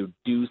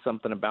do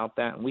something about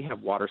that. And we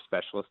have water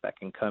specialists that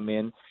can come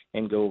in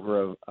and go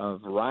over a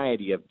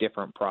variety of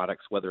different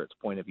products, whether it's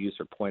point of use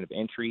or point of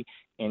entry,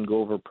 and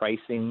go over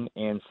pricing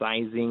and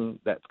sizing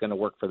that's going to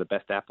work for the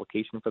best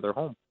application for their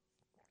home.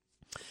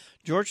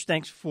 George,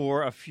 thanks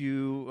for a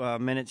few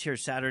minutes here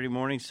Saturday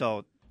morning.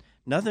 So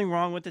nothing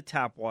wrong with the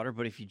tap water,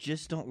 but if you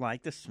just don't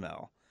like the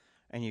smell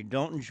and you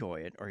don't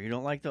enjoy it or you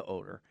don't like the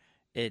odor,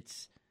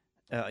 it's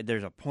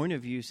there's a point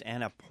of use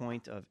and a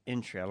point of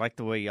entry. I like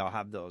the way y'all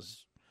have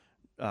those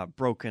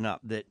broken up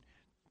that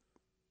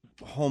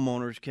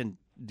homeowners can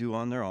do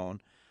on their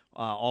own.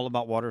 All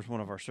About Water is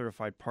one of our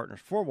certified partners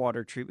for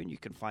water treatment. You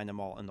can find them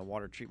all in the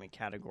water treatment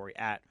category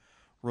at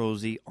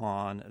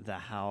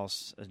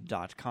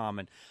rosieonthehouse.com.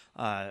 And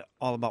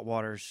All About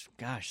Waters,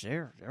 gosh,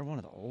 they're one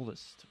of the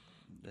oldest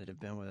that have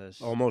been with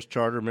us. Almost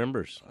charter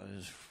members.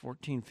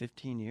 14,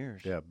 15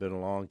 years. Yeah, been a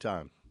long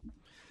time.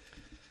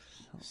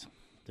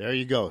 There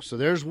you go. So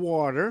there's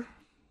water.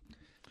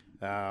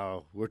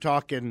 We're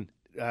talking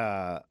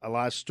a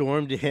lot of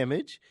storm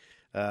damage.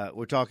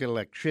 We're talking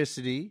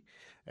electricity.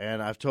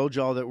 And I've told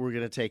y'all that we're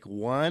going to take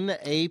one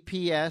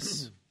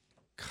APS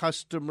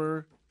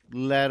customer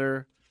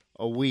letter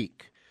a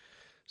week.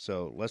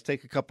 So let's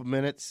take a couple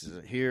minutes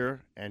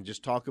here and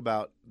just talk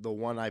about the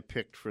one I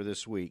picked for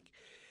this week.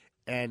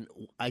 And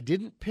I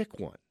didn't pick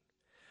one.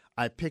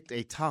 I picked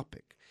a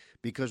topic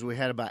because we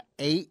had about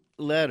 8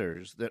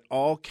 letters that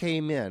all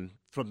came in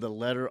from the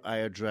letter I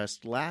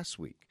addressed last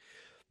week,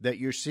 that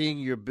you're seeing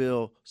your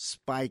bill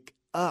spike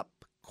up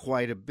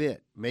quite a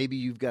bit. Maybe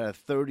you've got a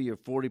 30 or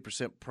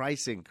 40%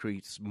 price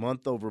increase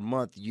month over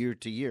month, year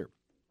to year.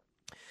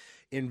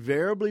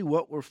 Invariably,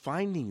 what we're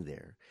finding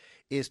there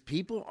is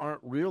people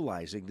aren't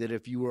realizing that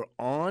if you were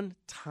on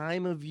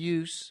time of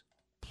use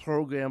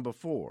program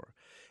before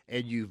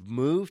and you've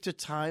moved to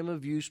time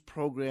of use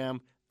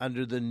program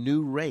under the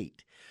new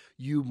rate,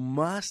 you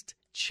must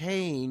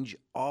change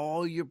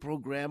all your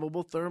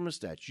programmable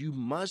thermostats. You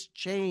must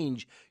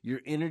change your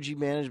energy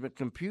management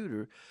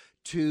computer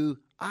to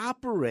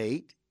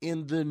operate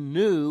in the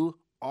new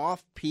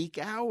off-peak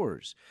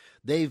hours.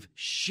 They've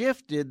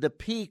shifted the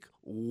peak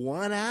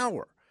 1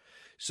 hour.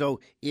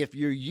 So if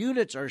your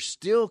units are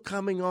still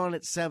coming on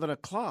at 7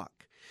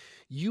 o'clock,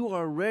 you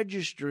are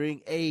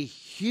registering a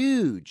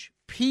huge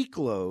peak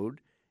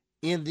load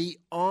in the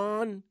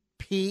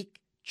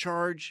on-peak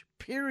charge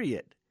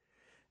period,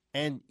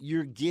 and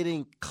you're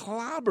getting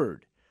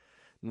clobbered.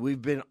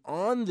 We've been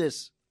on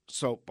this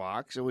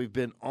soapbox, and we've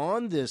been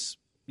on this,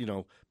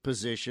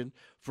 position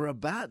for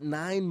about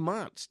 9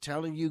 months,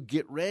 telling you,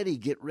 get ready,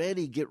 get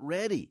ready, get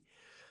ready.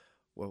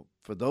 Well,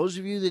 for those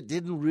of you that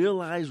didn't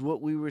realize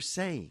what we were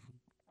saying,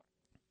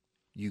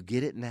 you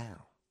get it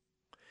now.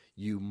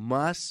 You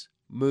must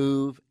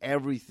move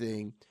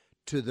everything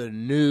to the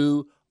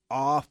new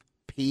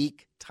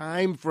off-peak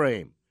time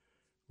frame,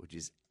 which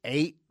is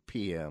 8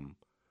 p.m.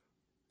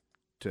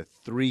 to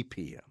 3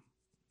 p.m.,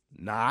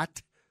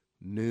 not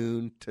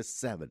noon to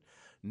 7.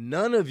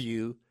 None of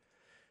you,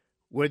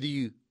 whether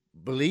you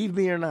believe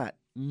me or not,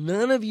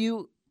 none of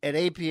you at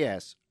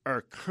APS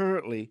are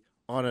currently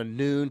on a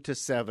noon to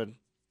 7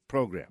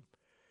 program.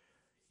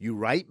 You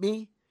write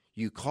me,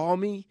 you call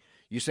me,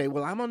 you say,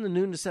 well, I'm on the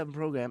noon to 7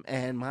 program,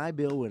 and my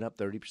bill went up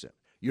 30%.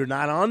 You're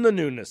not on the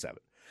noon to 7.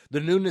 The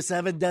noon to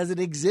 7 doesn't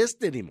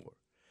exist anymore.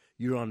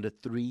 You're on the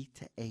 3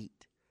 to 8.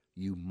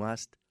 You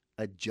must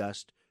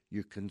adjust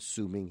your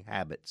consuming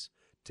habits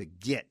to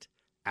get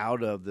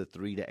out of the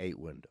 3 to 8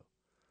 window.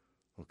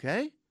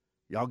 Okay?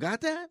 Y'all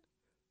got that?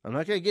 I'm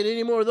not going to get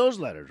any more of those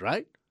letters,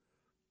 right?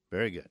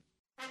 Very good.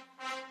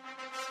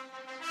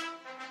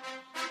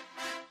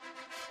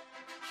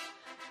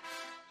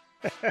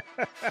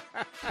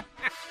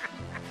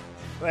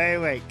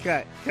 Wait,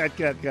 cut. Wait,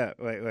 cut.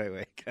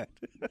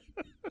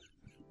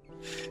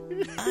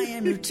 I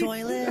am your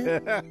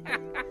toilet.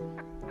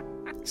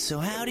 So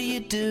how do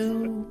you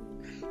do?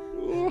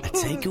 I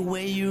take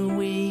away your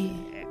wee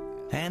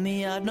and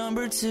the odd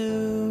number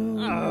 2.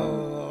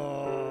 Oh.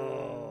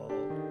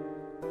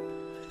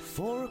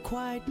 For a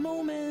quiet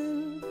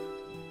moment.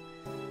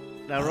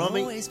 Now,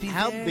 Romy,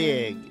 how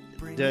big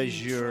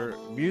does your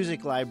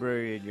music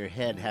library in your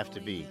head have to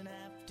be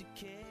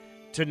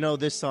to know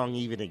this song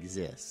even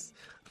exists?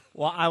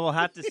 Well, I will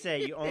have to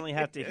say, you only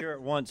have to hear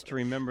it once to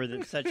remember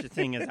that such a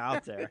thing is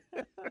out there.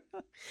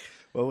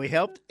 Well, we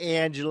helped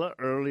Angela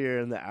earlier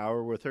in the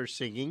hour with her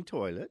singing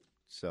toilet,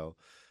 so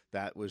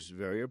that was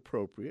very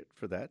appropriate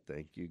for that.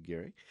 Thank you,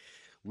 Gary.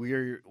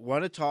 We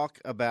want to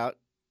talk about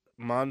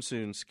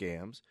monsoon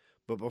scams,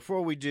 but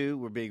before we do,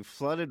 we're being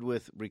flooded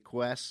with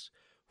requests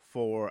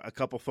for a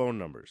couple phone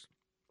numbers.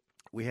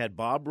 We had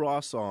Bob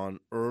Ross on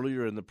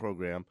earlier in the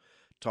program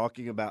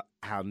talking about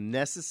how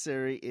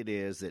necessary it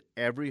is that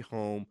every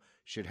home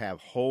should have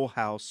whole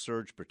house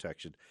surge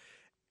protection.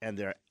 and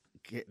they're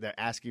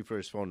asking for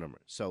his phone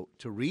number. So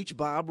to reach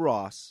Bob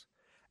Ross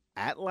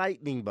at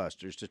Lightning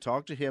Busters to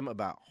talk to him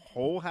about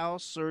whole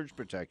house surge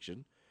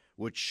protection,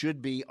 which should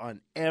be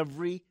on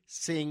every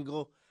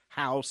single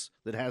house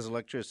that has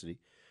electricity,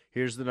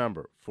 here's the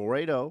number,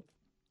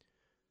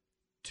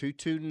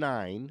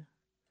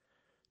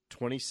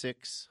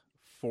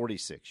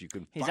 480-229-2646. You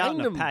can He's find out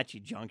in him.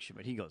 Apache Junction,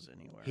 but he goes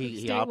anywhere.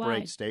 He Statewide.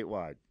 operates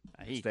statewide.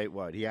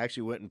 Statewide. He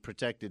actually went and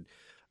protected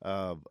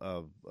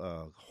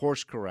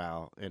horse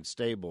corral and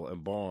stable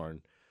and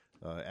barn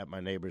at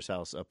my neighbor's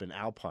house up in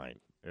Alpine,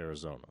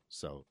 Arizona.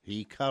 So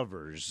he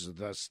covers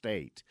the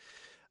state.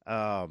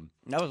 That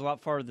was a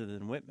lot farther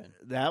than Whitman.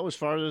 That was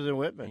farther than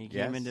Whitman. And he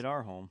came into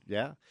our home.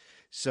 Yeah.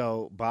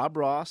 So Bob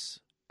Ross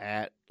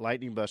at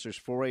Lightning Busters,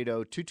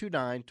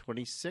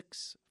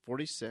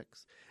 480-229-2646.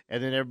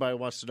 And then everybody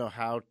wants to know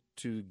how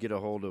to get a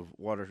hold of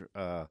water,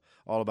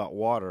 all about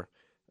water.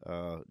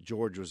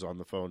 George was on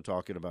the phone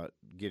talking about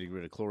getting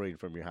rid of chlorine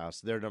from your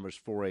house. Their number is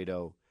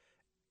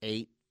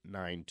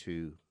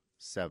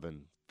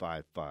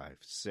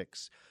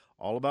 480-892-7556.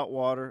 All About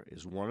Water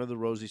is one of the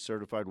Rosie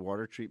certified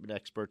water treatment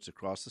experts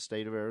across the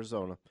state of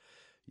Arizona.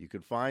 You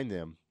can find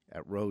them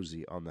at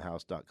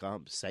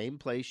rosieonthehouse.com. Same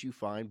place you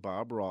find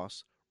Bob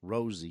Ross,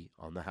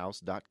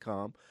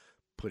 rosieonthehouse.com.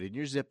 Put in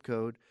your zip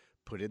code.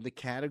 Put in the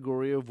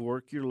category of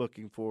work you're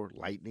looking for,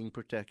 lightning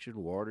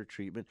protection, water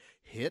treatment.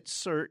 Hit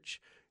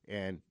search,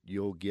 and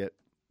you'll get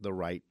the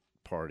right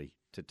party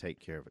to take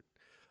care of it.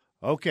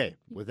 Okay,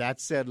 with that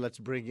said, let's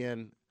bring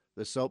in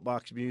the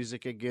soapbox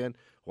music again.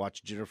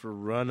 Watch Jennifer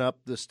run up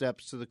the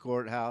steps to the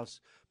courthouse,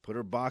 put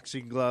her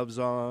boxing gloves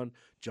on,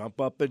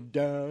 jump up and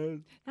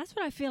down. That's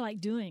what I feel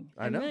like doing.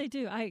 I know. Really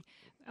do. I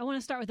want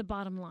to start with the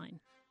bottom line.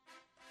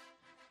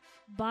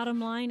 Bottom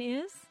line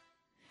is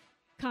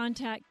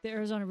contact the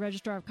Arizona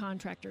Registrar of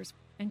Contractors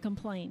and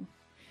complain.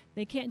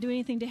 They can't do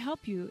anything to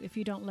help you if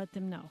you don't let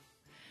them know.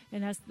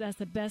 And that's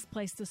the best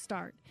place to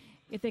start.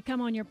 If they come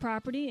on your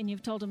property and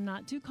you've told them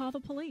not to, call the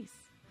police.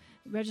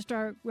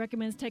 Registrar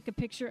recommends take a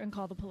picture and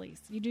call the police.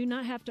 You do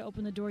not have to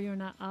open the door. You're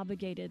not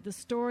obligated. The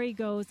story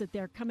goes that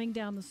they're coming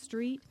down the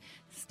street,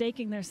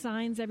 staking their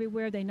signs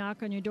everywhere. They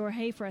knock on your door,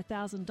 hey, for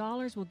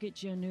 $1,000, we'll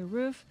get you a new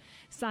roof.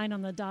 Sign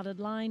on the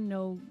dotted line,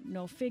 no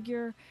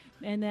figure.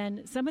 And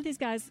then some of these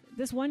guys,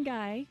 this one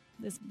guy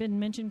that's been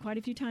mentioned quite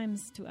a few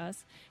times to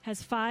us,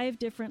 has 5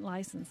 different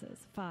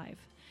licenses, 5.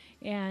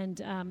 And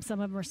some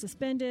of them are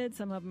suspended,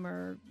 some of them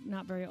are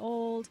not very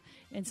old,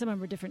 and some of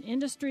them are different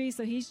industries.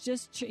 So he's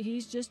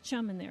just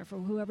chumming there for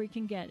whoever he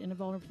can get in a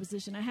vulnerable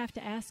position. I have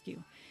to ask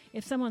you,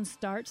 if someone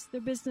starts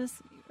their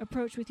business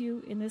approach with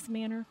you in this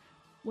manner,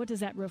 what does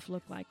that roof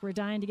look like? We're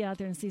dying to get out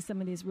there and see some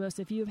of these roofs.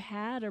 If you've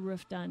had a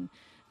roof done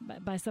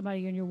by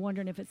somebody and you're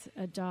wondering if it's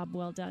a job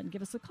well done,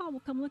 give us a call. We'll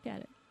come look at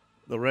it.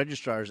 The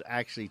registrar's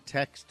actually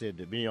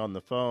texted me on the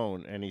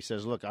phone, and he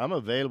says, look, I'm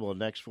available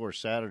next 4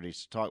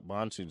 Saturdays to talk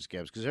monsoon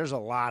scams because there's a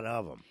lot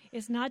of them.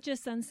 It's not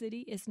just Sun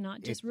City. It's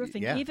not just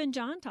roofing. Yeah. Even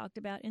John talked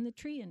about in the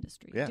tree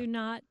industry. Yeah. Do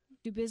not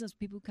do business with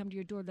people who come to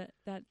your door.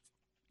 That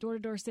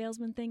door-to-door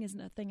salesman thing is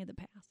a thing of the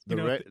past.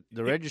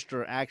 The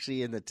registrar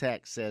actually in the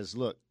text says,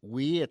 look,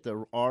 we at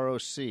the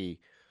ROC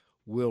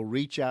will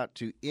reach out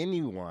to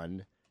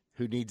anyone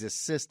who needs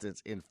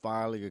assistance in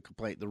filing a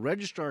complaint. The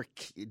registrar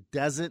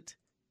doesn't.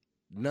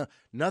 No,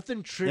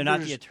 nothing triggers. They're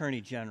not the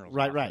Attorney General's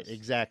Right, office. right,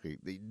 exactly.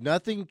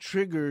 Nothing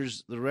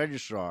triggers the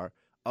registrar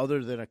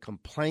other than a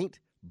complaint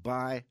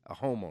by a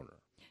homeowner.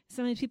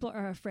 So many people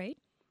are afraid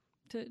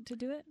to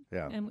do it.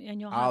 Yeah,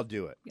 and I'll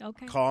do it.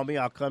 Okay. Call me.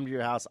 I'll come to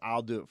your house.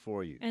 I'll do it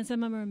for you. And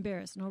some of them are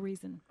embarrassed, no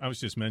reason. I was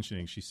just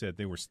mentioning. She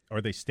said are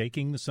they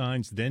staking the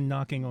signs then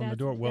knocking on the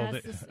door? Well,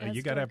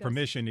 you got to have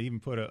permission to even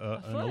put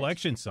an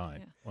election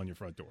sign on your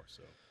front door.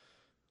 So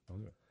I'll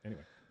do it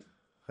anyway.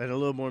 And a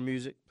little more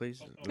music,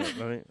 please.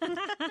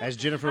 As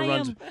Jennifer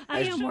I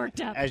am worked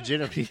up. As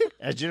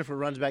Jennifer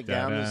runs back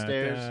down the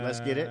stairs, let's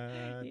get it.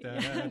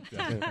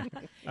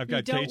 I've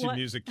got Cajun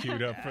music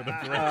queued up for the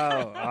break.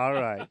 Oh,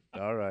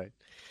 all right.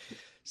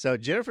 So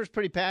Jennifer's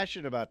pretty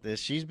passionate about this.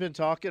 She's been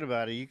talking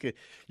about it.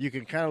 You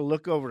can kind of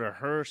look over to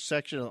her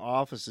section of the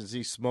office and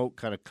see smoke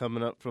kind of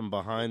coming up from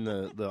behind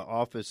the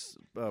office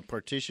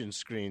partition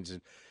screens,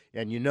 and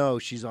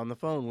she's on the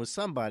phone with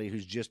somebody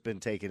who's just been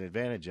taken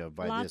advantage of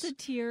by lots this. of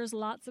tears,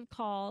 lots of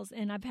calls,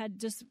 and I've had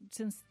just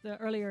since the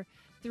earlier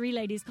 3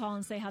 ladies call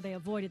and say how they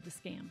avoided the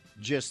scam.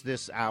 Just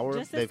this hour,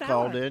 Just this they've hour.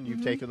 called in.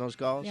 You've taken those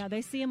calls? Yeah,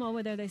 they see them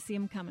over there. They see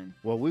them coming.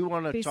 Well, we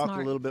want to Be talk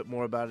smart. a little bit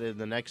more about it in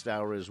the next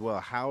hour as well.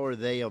 How are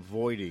they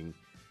avoiding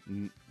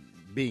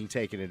being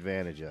taken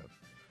advantage of?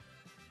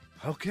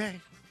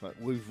 Okay.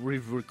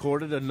 We've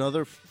recorded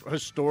another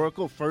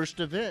historical first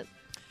event,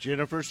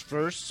 Jennifer's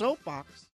first soapbox.